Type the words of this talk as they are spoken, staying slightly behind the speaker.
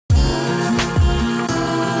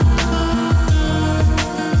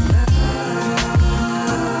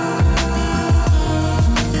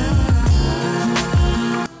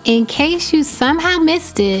In case you somehow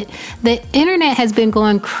missed it, the internet has been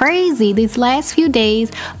going crazy these last few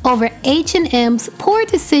days over H&M's poor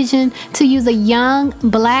decision to use a young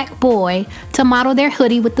black boy to model their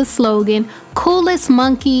hoodie with the slogan, "Coolest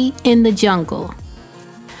monkey in the jungle."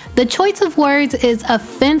 The choice of words is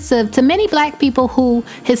offensive to many black people who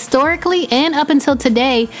historically and up until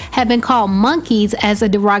today have been called monkeys as a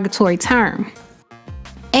derogatory term.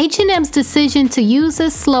 H&M's decision to use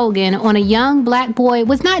this slogan on a young black boy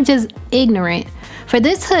was not just ignorant. For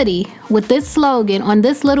this hoodie with this slogan on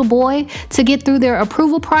this little boy to get through their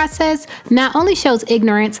approval process not only shows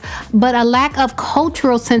ignorance, but a lack of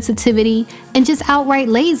cultural sensitivity and just outright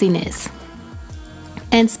laziness.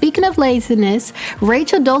 And speaking of laziness,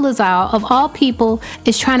 Rachel Dolezal, of all people,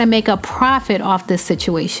 is trying to make a profit off this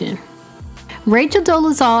situation. Rachel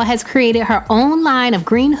Dolezal has created her own line of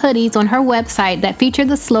green hoodies on her website that feature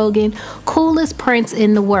the slogan, "Coolest prince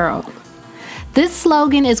in the world." This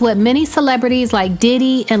slogan is what many celebrities like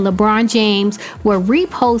Diddy and LeBron James were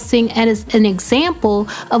reposting and is an example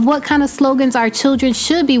of what kind of slogans our children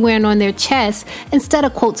should be wearing on their chests instead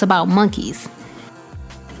of quotes about monkeys.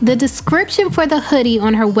 The description for the hoodie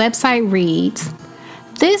on her website reads,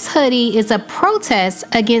 "This hoodie is a protest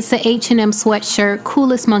against the H&M sweatshirt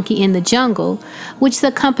Coolest Monkey in the Jungle, which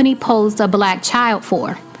the company posed a black child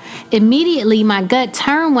for. Immediately, my gut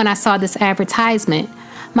turned when I saw this advertisement.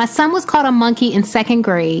 My son was called a monkey in 2nd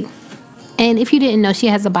grade. And if you didn't know, she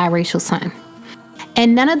has a biracial son.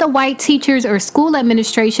 And none of the white teachers or school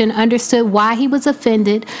administration understood why he was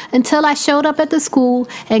offended until I showed up at the school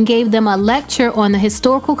and gave them a lecture on the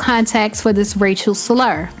historical context for this racial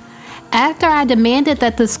slur. After I demanded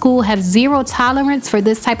that the school have zero tolerance for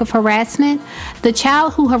this type of harassment, the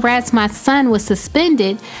child who harassed my son was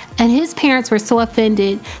suspended, and his parents were so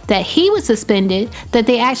offended that he was suspended that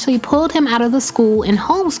they actually pulled him out of the school and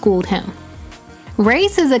homeschooled him."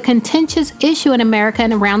 Race is a contentious issue in America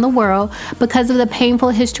and around the world because of the painful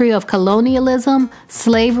history of colonialism,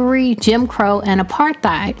 slavery, Jim Crow, and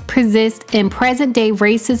apartheid persist in present-day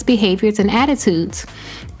racist behaviors and attitudes.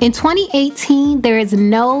 In 2018, there is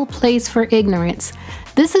no place for ignorance.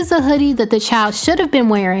 This is a hoodie that the child should have been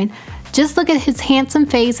wearing. Just look at his handsome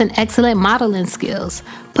face and excellent modeling skills.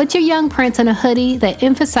 Put your young prince in a hoodie that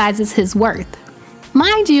emphasizes his worth.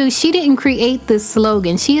 Mind you, she didn't create this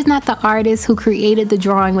slogan. She is not the artist who created the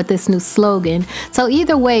drawing with this new slogan. So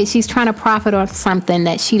either way, she's trying to profit off something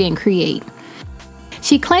that she didn't create.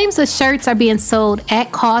 She claims the shirts are being sold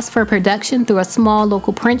at cost for production through a small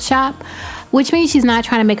local print shop, which means she's not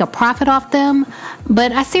trying to make a profit off them.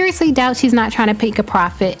 But I seriously doubt she's not trying to make a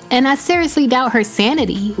profit. And I seriously doubt her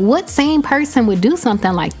sanity. What sane person would do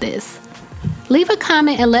something like this? Leave a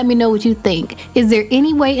comment and let me know what you think. Is there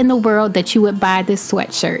any way in the world that you would buy this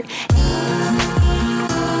sweatshirt?